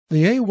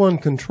The A-1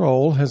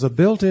 control has a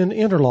built-in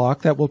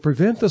interlock that will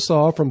prevent the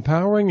saw from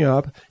powering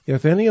up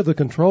if any of the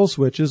control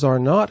switches are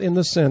not in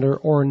the center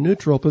or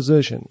neutral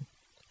position.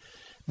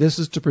 This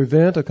is to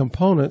prevent a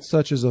component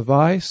such as a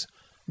vise,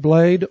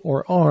 blade,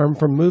 or arm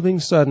from moving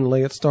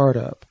suddenly at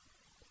startup.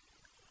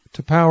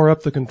 To power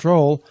up the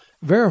control,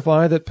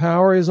 verify that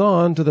power is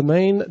on to the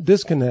main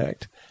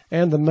disconnect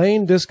and the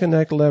main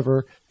disconnect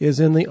lever is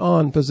in the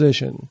on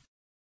position.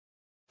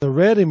 The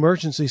red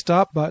emergency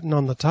stop button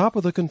on the top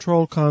of the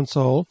control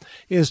console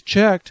is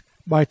checked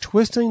by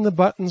twisting the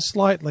button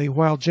slightly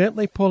while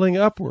gently pulling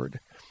upward.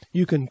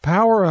 You can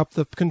power up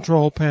the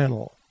control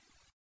panel.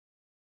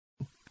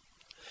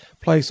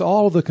 Place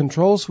all of the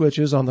control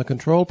switches on the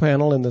control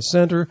panel in the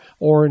center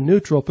or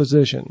neutral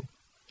position.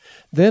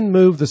 Then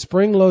move the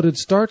spring-loaded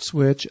start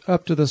switch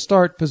up to the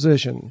start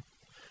position.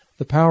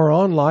 The power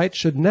on light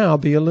should now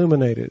be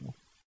illuminated.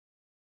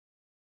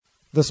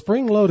 The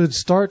spring-loaded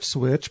start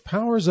switch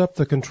powers up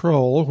the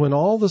control when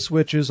all the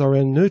switches are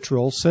in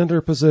neutral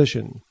center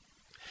position.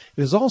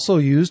 It is also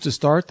used to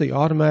start the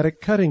automatic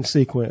cutting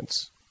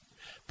sequence.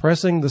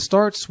 Pressing the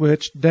start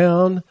switch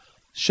down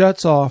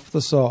shuts off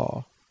the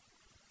saw.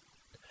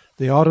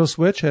 The auto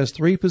switch has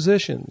 3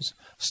 positions: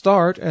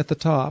 start at the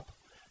top,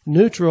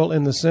 neutral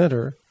in the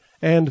center,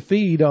 and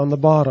feed on the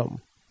bottom.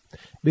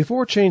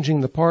 Before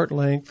changing the part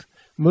length,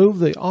 move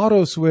the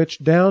auto switch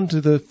down to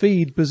the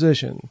feed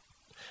position.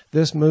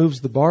 This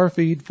moves the bar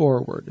feed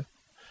forward.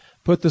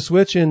 Put the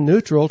switch in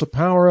neutral to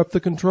power up the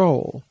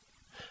control.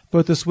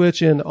 Put the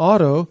switch in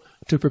auto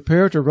to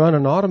prepare to run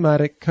an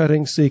automatic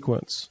cutting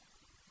sequence.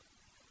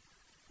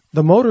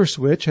 The motor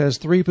switch has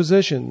 3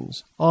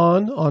 positions: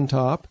 on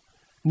top,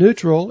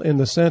 neutral in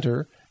the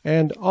center,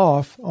 and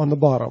off on the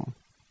bottom.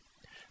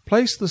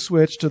 Place the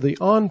switch to the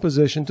on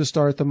position to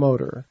start the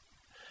motor.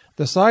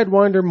 The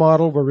Sidewinder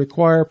model will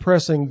require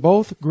pressing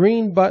both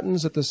green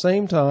buttons at the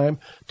same time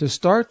to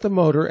start the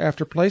motor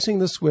after placing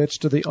the switch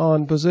to the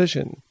on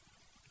position.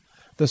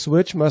 The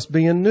switch must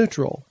be in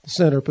neutral,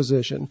 center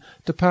position,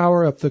 to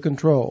power up the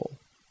control.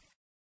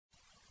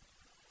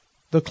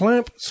 The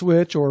clamp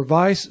switch or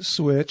vise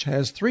switch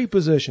has 3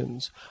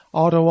 positions: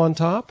 auto on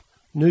top,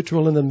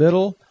 neutral in the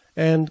middle,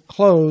 and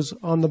close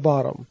on the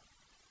bottom.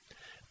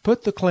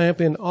 Put the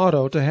clamp in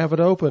auto to have it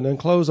open and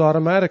close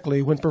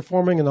automatically when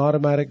performing an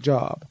automatic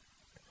job.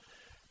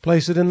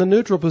 Place it in the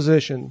neutral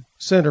position,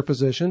 center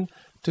position,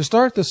 to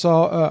start the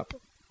saw up.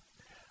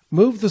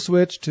 Move the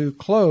switch to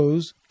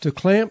close to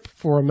clamp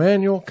for a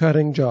manual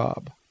cutting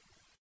job.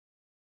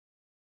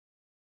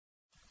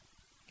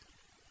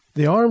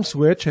 The arm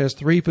switch has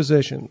 3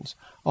 positions: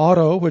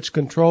 auto, which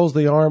controls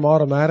the arm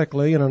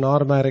automatically in an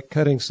automatic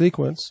cutting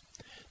sequence;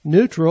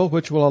 neutral,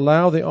 which will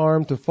allow the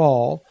arm to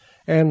fall;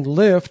 and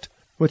lift,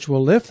 which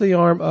will lift the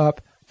arm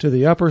up to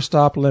the upper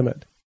stop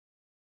limit.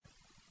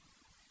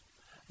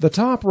 The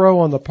top row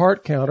on the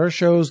part counter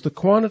shows the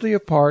quantity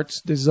of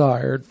parts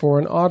desired for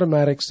an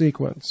automatic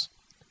sequence.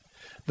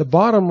 The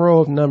bottom row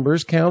of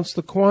numbers counts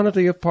the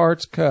quantity of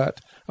parts cut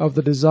of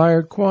the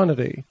desired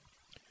quantity.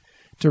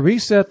 To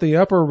reset the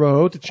upper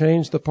row to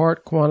change the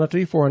part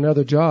quantity for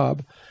another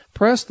job,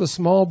 press the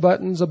small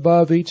buttons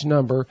above each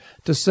number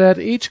to set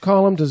each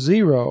column to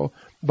 0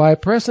 by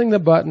pressing the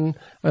button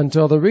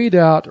until the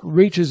readout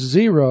reaches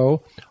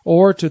 0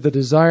 or to the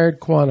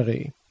desired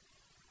quantity.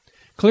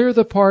 Clear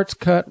the parts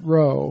cut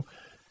row,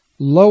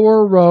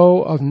 lower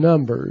row of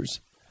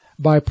numbers,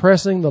 by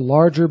pressing the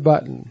larger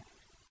button.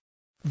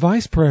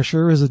 Vise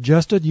pressure is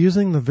adjusted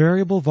using the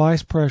variable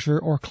vise pressure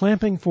or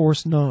clamping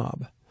force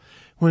knob.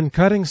 When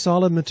cutting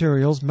solid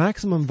materials,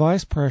 maximum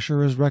vise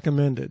pressure is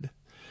recommended.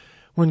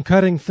 When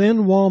cutting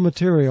thin wall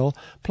material,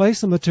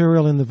 place the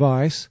material in the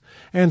vise,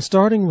 and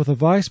starting with a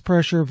vise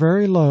pressure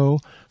very low,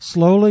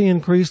 slowly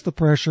increase the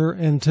pressure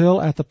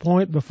until at the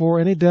point before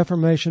any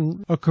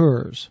deformation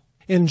occurs.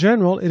 In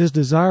general, it is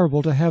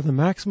desirable to have the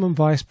maximum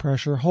vise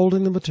pressure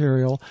holding the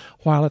material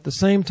while at the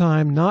same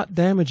time not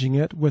damaging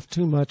it with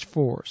too much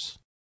force.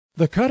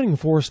 The cutting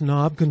force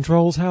knob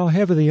controls how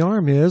heavy the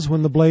arm is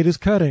when the blade is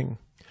cutting.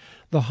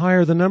 The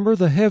higher the number,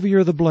 the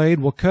heavier the blade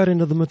will cut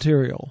into the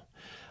material.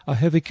 A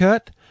heavy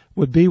cut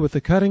would be with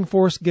the cutting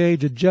force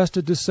gauge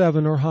adjusted to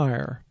 7 or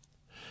higher.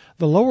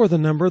 The lower the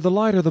number, the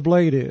lighter the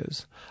blade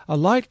is. A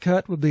light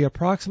cut would be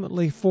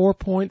approximately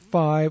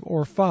 4.5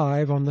 or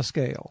 5 on the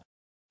scale.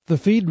 The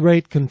feed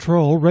rate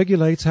control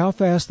regulates how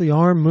fast the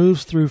arm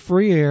moves through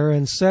free air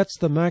and sets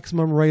the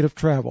maximum rate of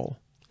travel.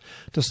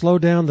 To slow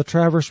down the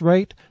traverse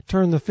rate,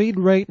 turn the feed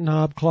rate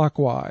knob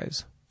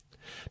clockwise.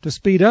 To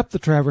speed up the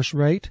traverse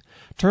rate,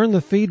 turn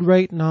the feed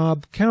rate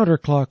knob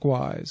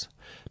counterclockwise.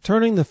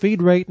 Turning the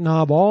feed rate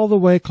knob all the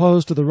way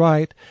closed to the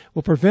right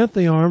will prevent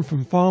the arm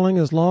from falling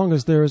as long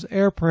as there is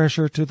air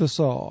pressure to the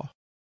saw.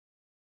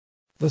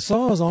 The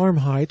saw's arm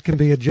height can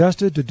be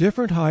adjusted to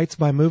different heights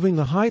by moving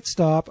the height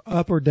stop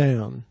up or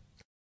down.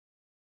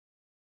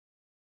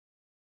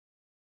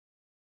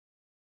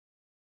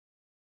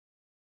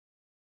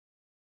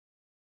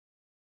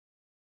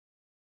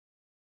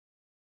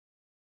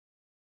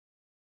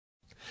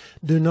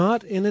 Do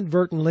not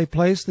inadvertently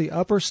place the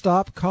upper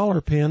stop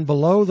collar pin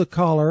below the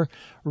collar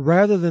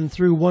rather than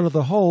through one of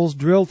the holes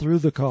drilled through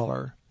the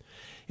collar.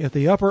 If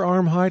the upper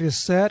arm height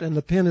is set and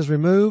the pin is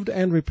removed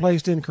and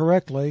replaced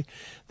incorrectly,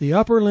 the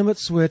upper limit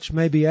switch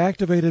may be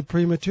activated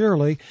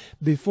prematurely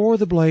before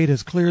the blade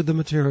has cleared the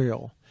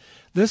material.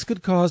 This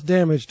could cause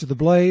damage to the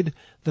blade,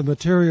 the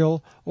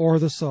material, or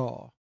the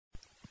saw.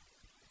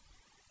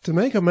 To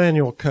make a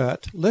manual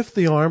cut, lift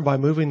the arm by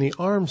moving the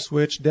arm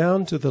switch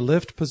down to the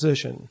lift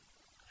position.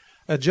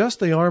 Adjust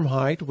the arm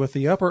height with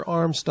the upper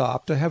arm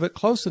stop to have it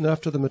close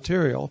enough to the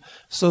material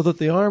so that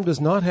the arm does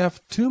not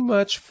have too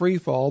much free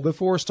fall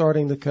before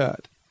starting the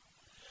cut.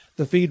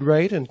 The feed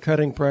rate and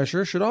cutting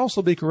pressure should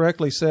also be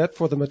correctly set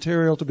for the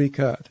material to be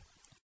cut.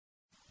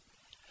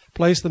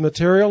 Place the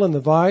material in the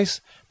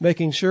vise,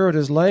 making sure it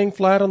is laying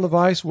flat on the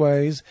vise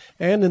ways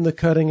and in the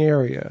cutting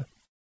area.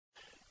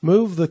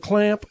 Move the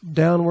clamp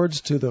downwards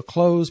to the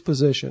close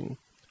position.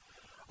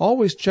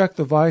 Always check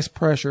the vise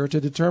pressure to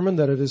determine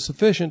that it is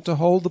sufficient to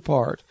hold the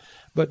part,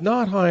 but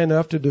not high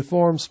enough to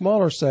deform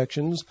smaller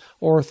sections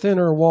or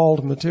thinner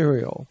walled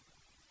material.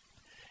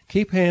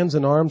 Keep hands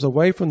and arms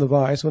away from the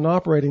vise when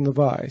operating the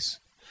vise.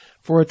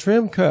 For a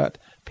trim cut,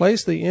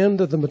 place the end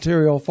of the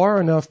material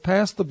far enough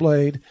past the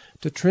blade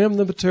to trim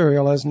the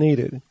material as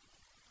needed.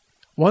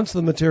 Once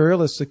the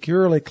material is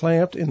securely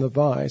clamped in the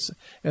vise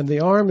and the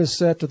arm is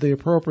set to the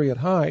appropriate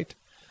height,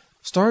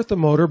 start the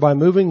motor by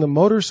moving the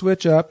motor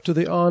switch up to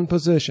the on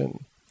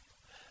position.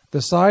 The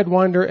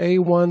Sidewinder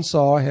A-1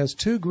 saw has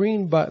two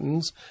green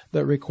buttons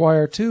that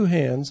require two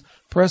hands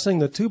pressing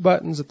the two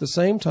buttons at the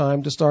same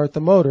time to start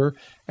the motor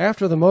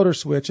after the motor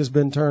switch has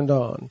been turned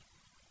on.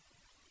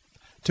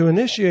 To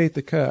initiate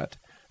the cut,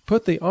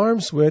 put the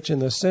arm switch in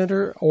the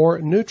center or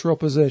neutral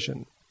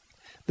position.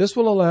 This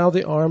will allow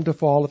the arm to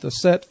fall at the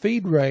set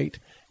feed rate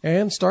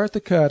and start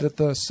the cut at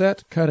the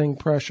set cutting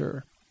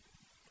pressure.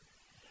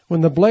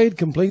 When the blade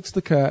completes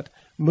the cut,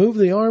 move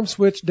the arm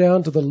switch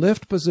down to the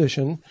lift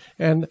position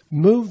and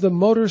move the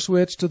motor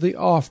switch to the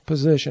off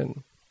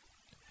position.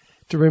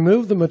 To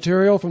remove the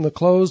material from the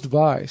closed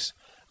vise,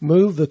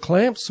 move the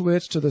clamp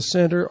switch to the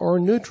center or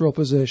neutral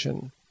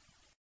position.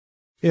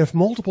 If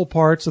multiple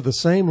parts of the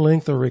same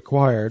length are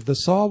required, the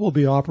saw will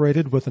be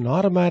operated with an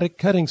automatic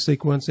cutting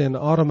sequence in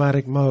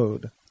automatic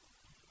mode.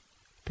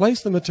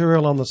 Place the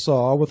material on the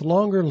saw with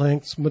longer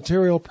lengths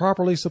material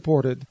properly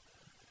supported,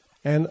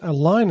 and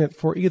align it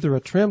for either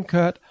a trim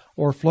cut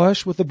or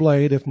flush with the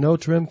blade if no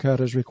trim cut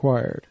is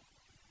required.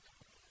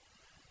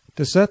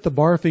 To set the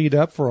bar feed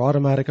up for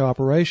automatic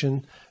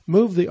operation,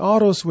 move the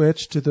auto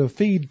switch to the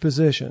feed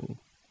position.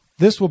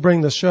 This will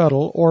bring the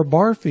shuttle, or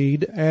bar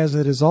feed as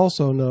it is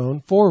also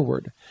known,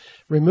 forward,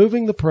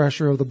 removing the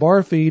pressure of the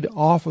bar feed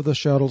off of the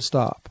shuttle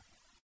stop.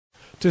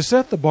 To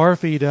set the bar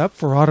feed up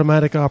for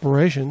automatic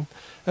operation,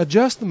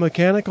 adjust the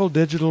mechanical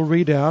digital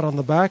readout on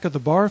the back of the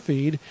bar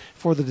feed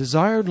for the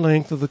desired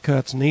length of the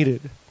cuts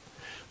needed.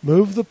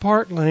 Move the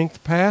part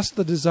length past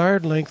the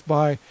desired length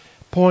by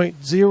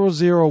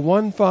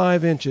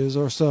 0.0015 inches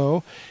or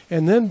so,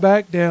 and then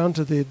back down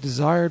to the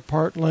desired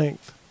part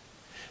length.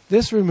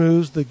 This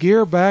removes the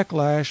gear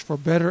backlash for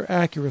better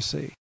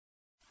accuracy.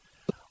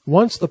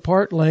 Once the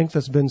part length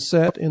has been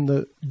set in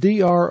the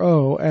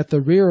DRO at the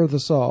rear of the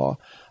saw,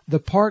 the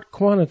part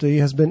quantity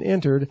has been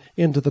entered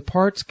into the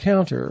parts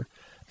counter,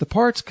 the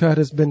parts cut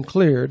has been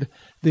cleared,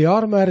 the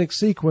automatic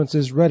sequence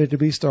is ready to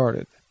be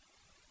started.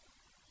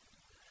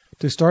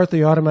 To start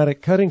the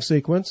automatic cutting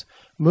sequence,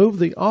 move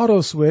the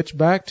auto switch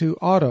back to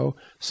auto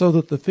so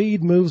that the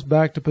feed moves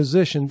back to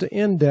position to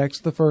index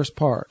the first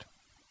part.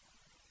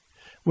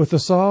 With the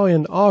saw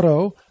in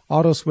auto,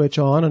 auto switch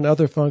on and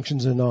other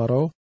functions in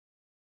auto,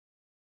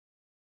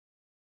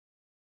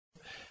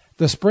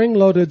 the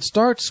spring-loaded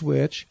start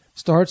switch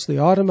starts the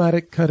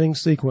automatic cutting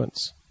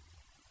sequence.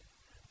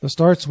 The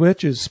start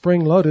switch is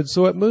spring-loaded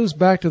so it moves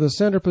back to the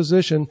center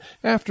position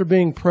after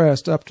being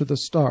pressed up to the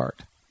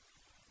start.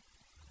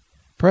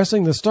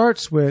 Pressing the start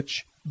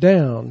switch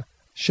down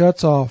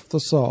shuts off the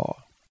saw.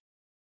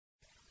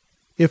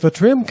 If a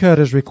trim cut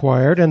is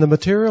required and the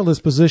material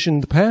is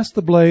positioned past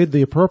the blade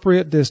the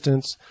appropriate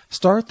distance,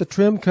 start the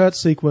trim cut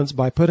sequence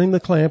by putting the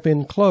clamp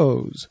in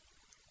close.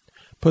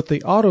 Put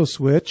the auto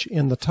switch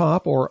in the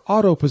top or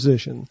auto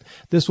position.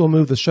 This will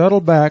move the shuttle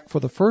back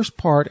for the first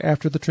part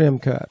after the trim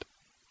cut.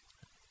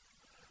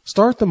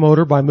 Start the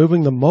motor by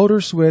moving the motor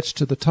switch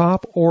to the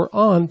top or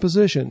on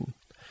position.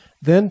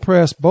 Then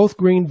press both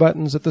green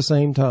buttons at the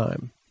same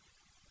time.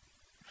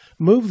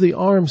 Move the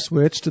arm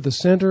switch to the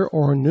center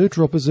or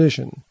neutral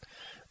position.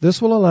 This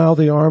will allow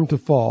the arm to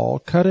fall,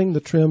 cutting the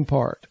trim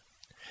part.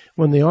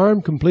 When the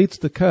arm completes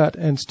the cut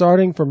and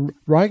starting from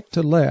right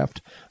to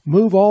left,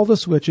 move all the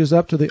switches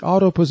up to the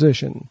auto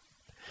position.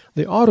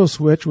 The auto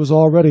switch was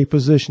already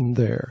positioned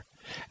there,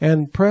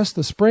 and press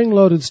the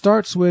spring-loaded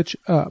start switch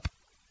up.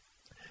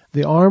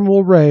 The arm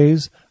will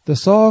raise, the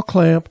saw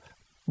clamp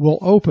will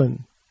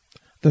open,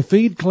 the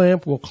feed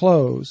clamp will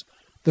close,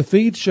 the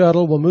feed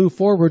shuttle will move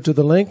forward to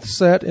the length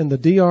set in the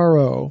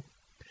DRO,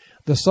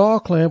 the saw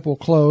clamp will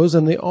close,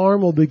 and the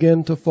arm will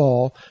begin to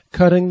fall,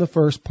 cutting the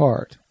first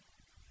part.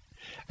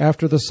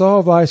 After the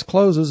saw vise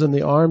closes and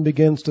the arm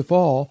begins to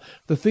fall,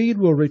 the feed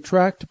will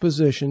retract to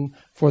position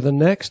for the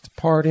next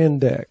part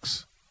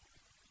index.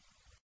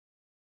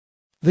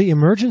 The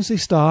emergency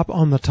stop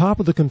on the top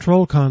of the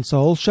control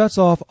console shuts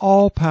off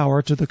all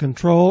power to the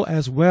control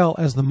as well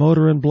as the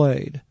motor and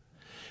blade.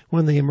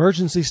 When the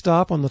emergency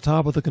stop on the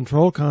top of the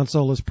control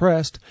console is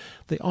pressed,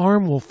 the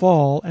arm will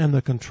fall and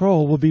the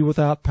control will be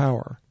without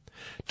power.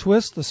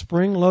 Twist the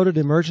spring-loaded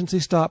emergency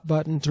stop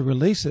button to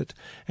release it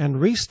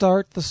and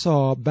restart the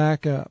saw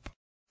back up.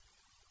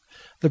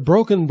 The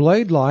broken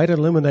blade light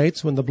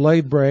illuminates when the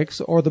blade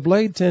breaks or the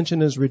blade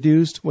tension is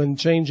reduced when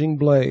changing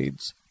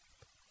blades.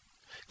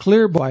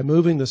 Clear by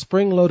moving the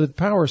spring-loaded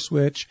power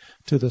switch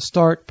to the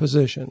start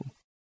position.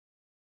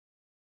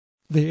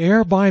 The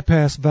air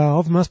bypass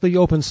valve must be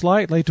opened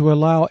slightly to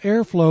allow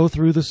airflow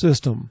through the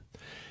system.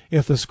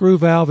 If the screw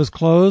valve is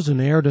closed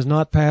and air does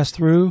not pass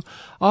through,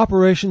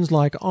 operations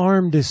like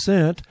arm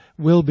descent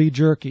will be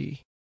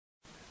jerky.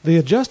 The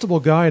adjustable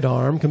guide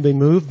arm can be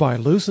moved by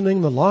loosening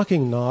the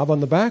locking knob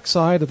on the back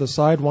side of the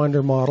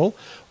Sidewinder model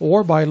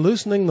or by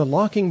loosening the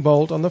locking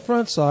bolt on the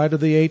front side of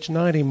the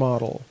H90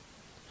 model.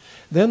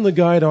 Then the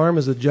guide arm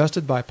is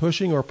adjusted by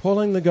pushing or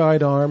pulling the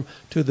guide arm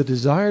to the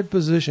desired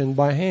position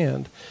by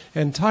hand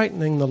and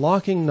tightening the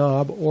locking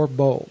knob or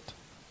bolt.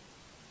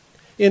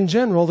 In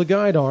general, the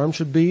guide arm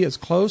should be as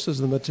close as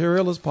the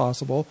material as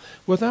possible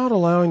without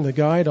allowing the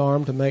guide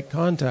arm to make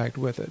contact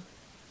with it.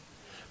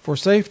 For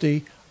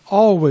safety,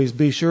 always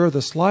be sure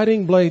the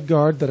sliding blade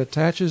guard that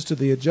attaches to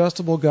the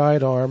adjustable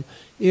guide arm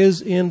is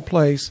in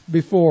place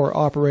before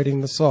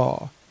operating the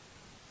saw.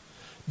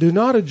 Do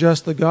not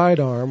adjust the guide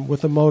arm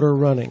with the motor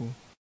running.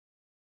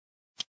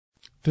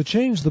 To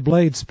change the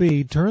blade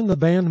speed, turn the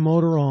band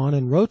motor on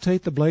and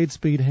rotate the blade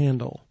speed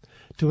handle.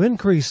 To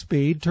increase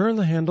speed, turn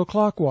the handle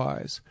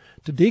clockwise.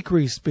 To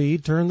decrease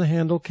speed, turn the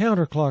handle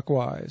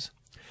counterclockwise.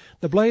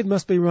 The blade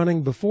must be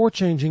running before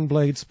changing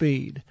blade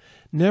speed.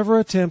 Never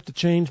attempt to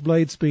change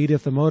blade speed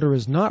if the motor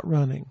is not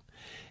running.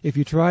 If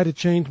you try to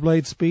change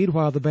blade speed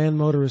while the band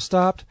motor is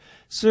stopped,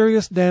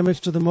 serious damage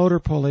to the motor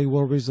pulley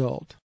will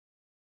result.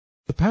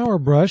 The power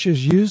brush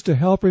is used to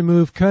help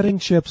remove cutting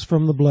chips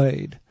from the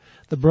blade.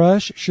 The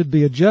brush should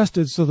be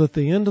adjusted so that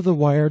the end of the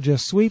wire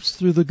just sweeps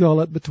through the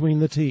gullet between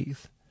the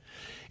teeth.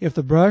 If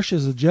the brush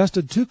is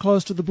adjusted too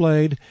close to the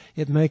blade,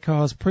 it may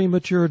cause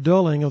premature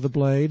dulling of the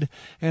blade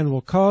and will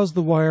cause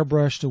the wire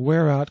brush to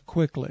wear out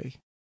quickly.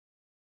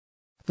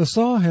 The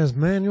saw has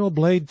manual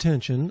blade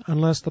tension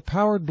unless the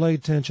powered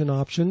blade tension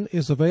option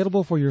is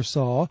available for your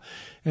saw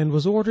and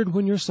was ordered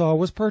when your saw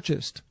was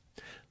purchased.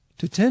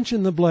 To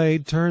tension the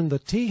blade, turn the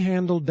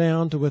T-handle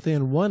down to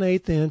within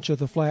 1/8 inch of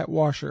the flat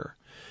washer.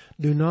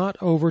 Do not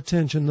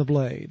over-tension the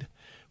blade.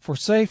 For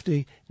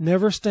safety,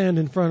 never stand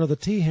in front of the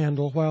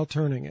T-handle while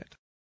turning it.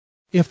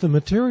 If the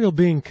material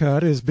being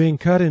cut is being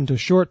cut into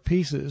short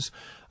pieces,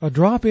 a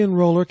drop-in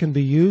roller can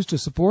be used to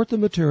support the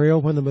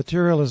material when the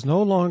material is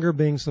no longer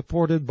being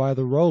supported by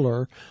the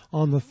roller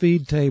on the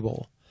feed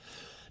table.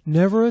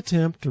 Never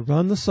attempt to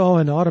run the saw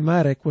in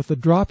automatic with the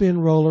drop-in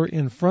roller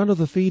in front of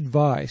the feed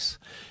vise,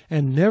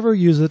 and never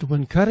use it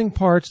when cutting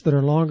parts that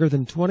are longer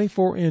than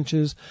 24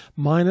 inches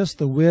minus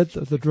the width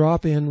of the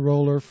drop-in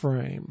roller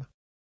frame.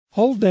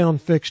 Hold-down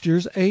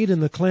fixtures aid in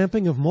the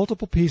clamping of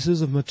multiple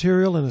pieces of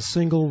material in a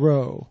single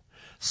row.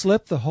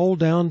 Slip the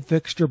hold-down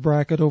fixture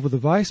bracket over the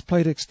vise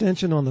plate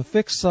extension on the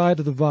fixed side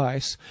of the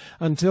vise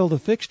until the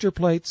fixture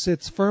plate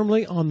sits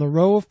firmly on the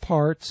row of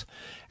parts,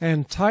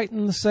 and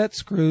tighten the set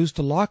screws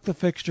to lock the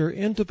fixture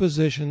into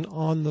position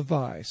on the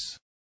vise.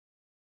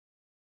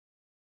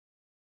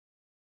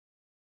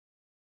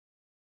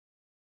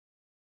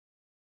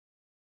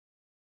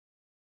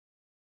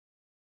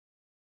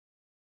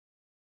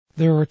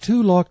 There are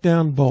 2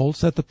 lockdown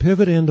bolts at the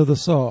pivot end of the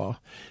saw.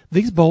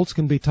 These bolts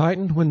can be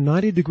tightened when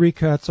 90-degree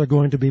cuts are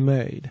going to be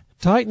made.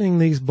 Tightening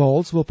these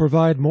bolts will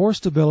provide more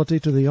stability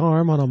to the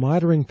arm on a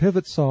mitering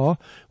pivot saw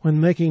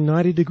when making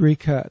 90-degree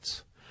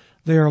cuts.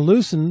 They are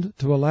loosened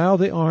to allow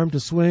the arm to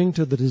swing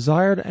to the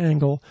desired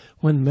angle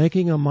when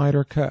making a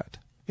miter cut.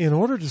 In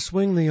order to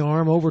swing the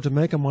arm over to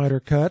make a miter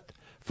cut,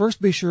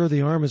 first be sure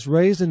the arm is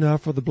raised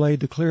enough for the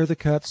blade to clear the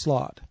cut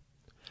slot.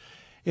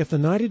 If the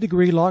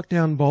 90-degree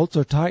lockdown bolts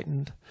are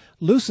tightened,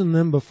 loosen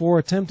them before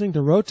attempting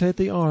to rotate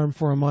the arm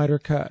for a miter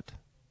cut.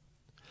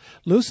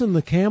 Loosen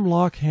the cam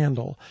lock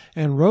handle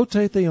and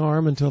rotate the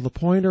arm until the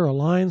pointer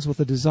aligns with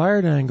the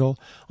desired angle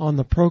on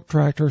the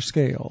protractor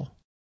scale.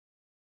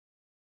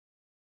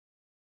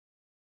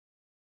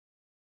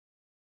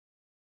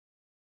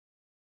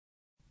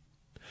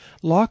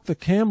 Lock the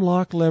cam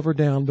lock lever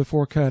down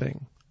before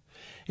cutting.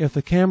 If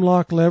the cam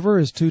lock lever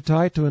is too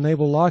tight to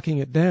enable locking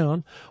it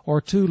down or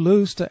too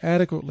loose to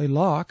adequately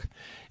lock,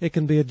 it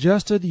can be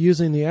adjusted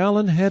using the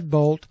Allen head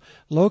bolt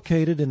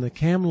located in the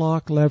cam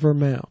lock lever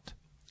mount.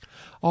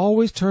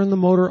 Always turn the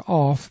motor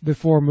off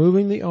before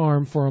moving the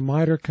arm for a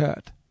miter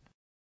cut.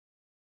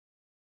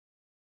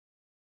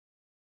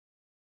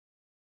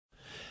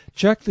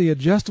 Check the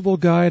adjustable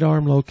guide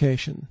arm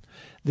location.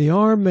 The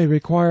arm may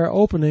require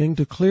opening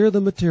to clear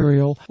the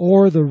material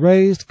or the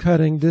raised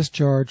cutting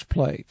discharge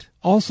plate.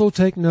 Also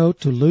take note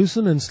to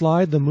loosen and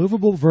slide the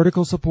movable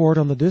vertical support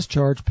on the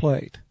discharge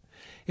plate.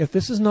 If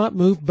this is not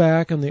moved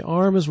back and the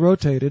arm is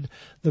rotated,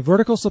 the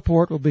vertical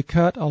support will be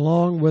cut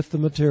along with the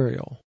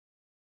material.